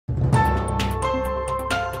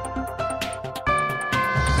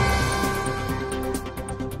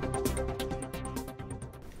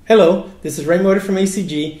Hello, this is Ray Mota from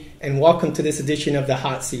ACG, and welcome to this edition of the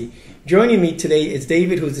Hot Seat. Joining me today is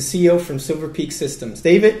David, who's the CEO from Silver Peak Systems.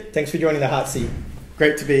 David, thanks for joining the Hot Seat.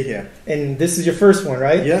 Great to be here. And this is your first one,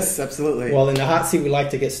 right? Yes, absolutely. Well, in the Hot Seat, we like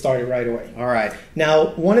to get started right away. All right. Now,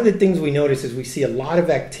 one of the things we notice is we see a lot of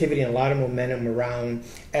activity and a lot of momentum around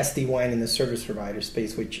SD-WAN in the service provider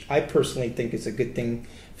space, which I personally think is a good thing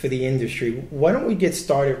for the industry. Why don't we get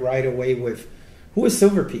started right away with who is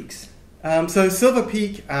Silver Peaks? So Silver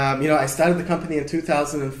Peak, I started the company in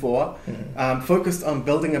 2004, focused on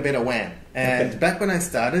building a better WAN. And back when I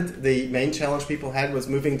started, the main challenge people had was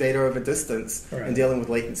moving data over distance and dealing with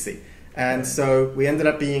latency. And so we ended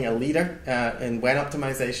up being a leader in WAN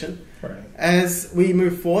optimization. As we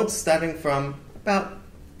moved forward, starting from about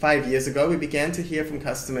 5 years ago, we began to hear from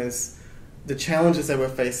customers the challenges they were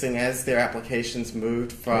facing as their applications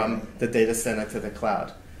moved from the data center to the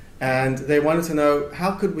cloud. And they wanted to know,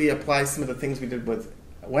 how could we apply some of the things we did with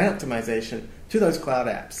WAN optimization to those cloud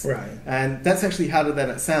apps? And that's actually harder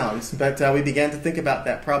than it sounds, but we began to think about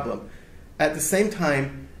that problem. At the same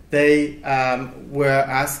time, they were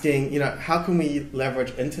asking, how can we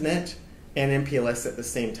leverage internet and MPLS at the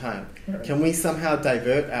same time? Can we somehow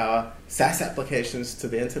divert our SaaS applications to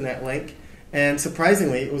the internet link? And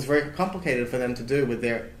surprisingly, it was very complicated for them to do with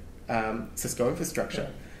their Cisco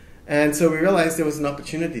infrastructure. And so we realized there was an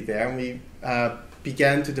opportunity there, and we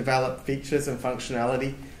began to develop features and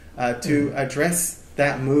functionality to address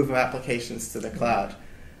that move of applications to the cloud.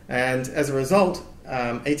 And as a result,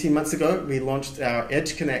 18 months ago, we launched our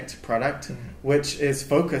EdgeConnect product, which is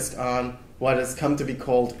focused on what has come to be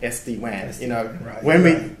called SD-WAN.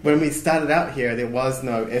 When we started out here, there was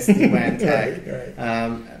no SD-WAN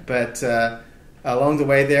tag. But along the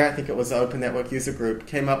way there, I think it was the Open Network User Group,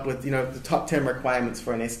 came up with the top 10 requirements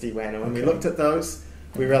for an SD-WAN. And when we looked at those,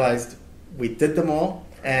 we realized we did them all,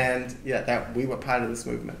 and that we were part of this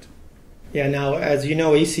movement. Yeah, now, as you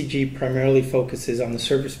know, ACG primarily focuses on the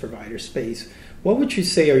service provider space. What would you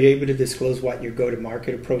say, are you able to disclose what your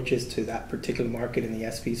go-to-market approach is to that particular market in the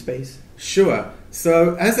SP space? Sure.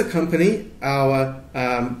 So as a company,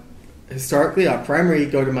 historically, our primary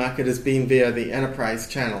go-to-market has been via the enterprise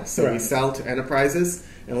channel. So we sell to enterprises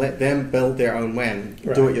and let them build their own WAN.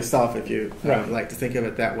 Do it yourself if you like to think of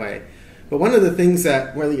it that way. But one of the things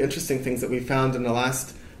really interesting things that we found in the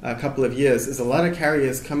last couple of years is a lot of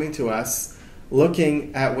carriers coming to us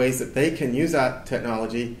looking at ways that they can use our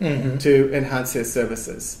technology to enhance their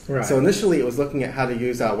services. So initially it was looking at how to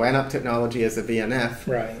use our WAN up technology as a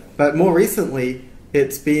VNF. But more recently,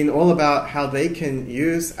 it's been all about how they can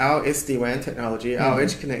use our SD-WAN technology, our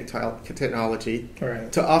EdgeConnect technology,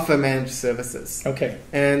 to offer managed services.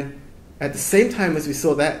 And at the same time as we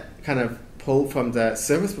saw that kind of pull from the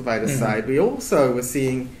service provider side, we also were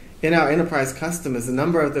seeing in our enterprise customers a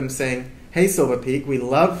number of them saying, hey, Silver Peak, we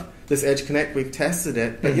love this EdgeConnect, we've tested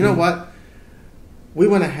it, but you know what? We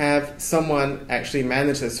want to have someone actually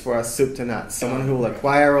manage this for us soup to nuts. Someone who will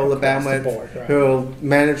acquire all the bandwidth, who will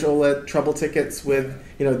manage all the trouble tickets with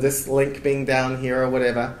this link being down here or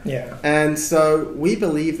whatever. And so we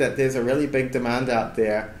believe that there's a really big demand out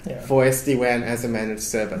there for SD-WAN as a managed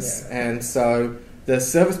service. And so the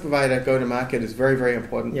service provider go-to-market is very, very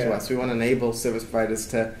important to us. We want to enable service providers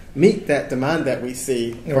to meet that demand that we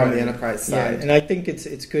see from the enterprise side. And I think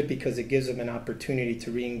it's good because it gives them an opportunity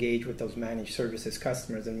to re-engage with those managed services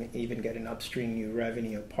customers and even get an upstream new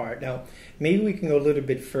revenue part. Now, maybe we can go a little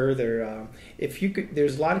bit further. If you could,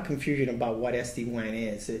 there's a lot of confusion about what SD-WAN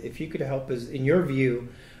is. If you could help us, in your view,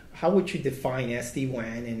 how would you define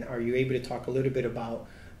SD-WAN, and are you able to talk a little bit about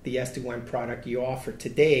the SD-WAN product you offer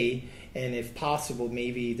today, and if possible,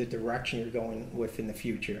 maybe the direction you're going with in the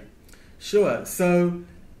future? Sure. So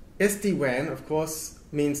SD-WAN, of course,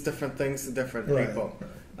 means different things to different people.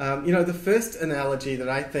 The first analogy that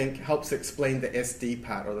I think helps explain the SD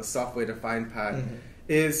part, or the software-defined part,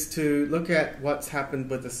 is to look at what's happened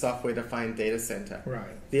with the software-defined data center.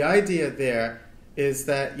 The idea there is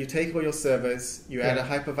that you take all your servers, you add a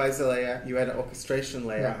hypervisor layer, you add an orchestration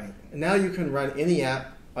layer, and now you can run any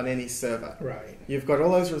app on any server. You've got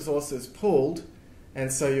all those resources pooled, and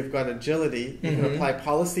so you've got agility. You can apply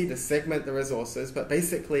policy to segment the resources, but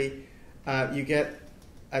basically you get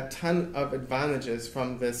a ton of advantages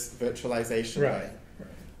from this virtualization layer.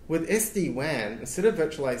 With SD-WAN, instead of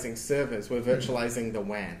virtualizing servers, we're virtualizing the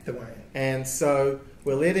WAN. And so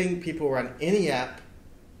we're letting people run any app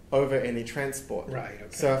over any transport.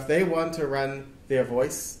 So if they want to run their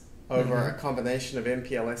voice over a combination of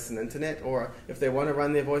MPLS and internet, or if they want to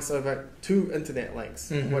run their voice over 2 internet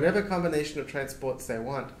links, whatever combination of transports they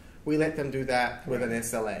want, we let them do that with an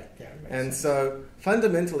SLA. And so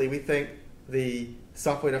fundamentally, we think the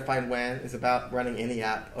software-defined WAN is about running any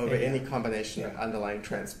app over any combination of underlying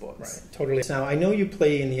transports. Right, totally. Now, I know you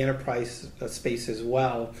play in the enterprise space as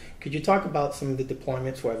well. Could you talk about some of the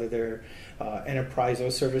deployments, whether they're enterprise or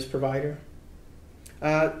service provider?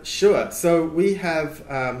 Sure. So we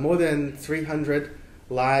have more than 300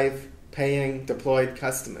 live paying deployed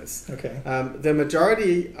customers. Okay. The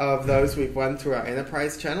majority of those we've won through our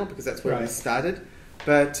enterprise channel because that's where we started.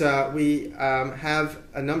 But we have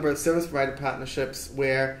a number of service provider partnerships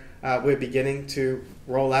where we're beginning to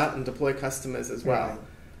roll out and deploy customers as well.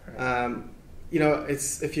 Right. You know,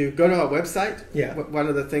 if you go to our website, one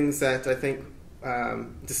of the things that I think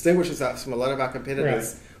distinguishes us from a lot of our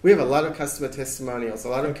competitors, we have a lot of customer testimonials, a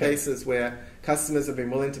lot of cases where customers have been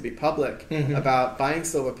willing to be public about buying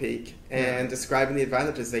Silver Peak and describing the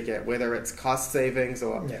advantages they get, whether it's cost savings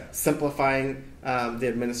or simplifying the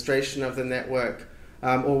administration of the network,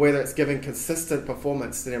 or whether it's giving consistent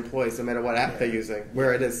performance to the employees no matter what app they're using,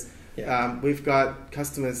 where it is. We've got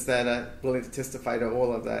customers that are willing to testify to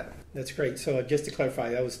all of that. That's great. So just to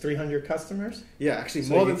clarify, that was 300 customers? Yeah, actually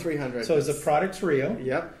more than 300. So the product's real.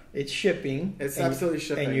 Yep. It's shipping. It's absolutely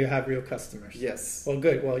shipping. And you have real customers. Yes. Well,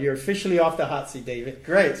 good. Well, you're officially off the hot seat, David.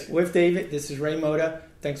 Great. With David, this is Ray Mota.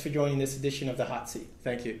 Thanks for joining this edition of the Hot Seat.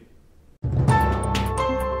 Thank you.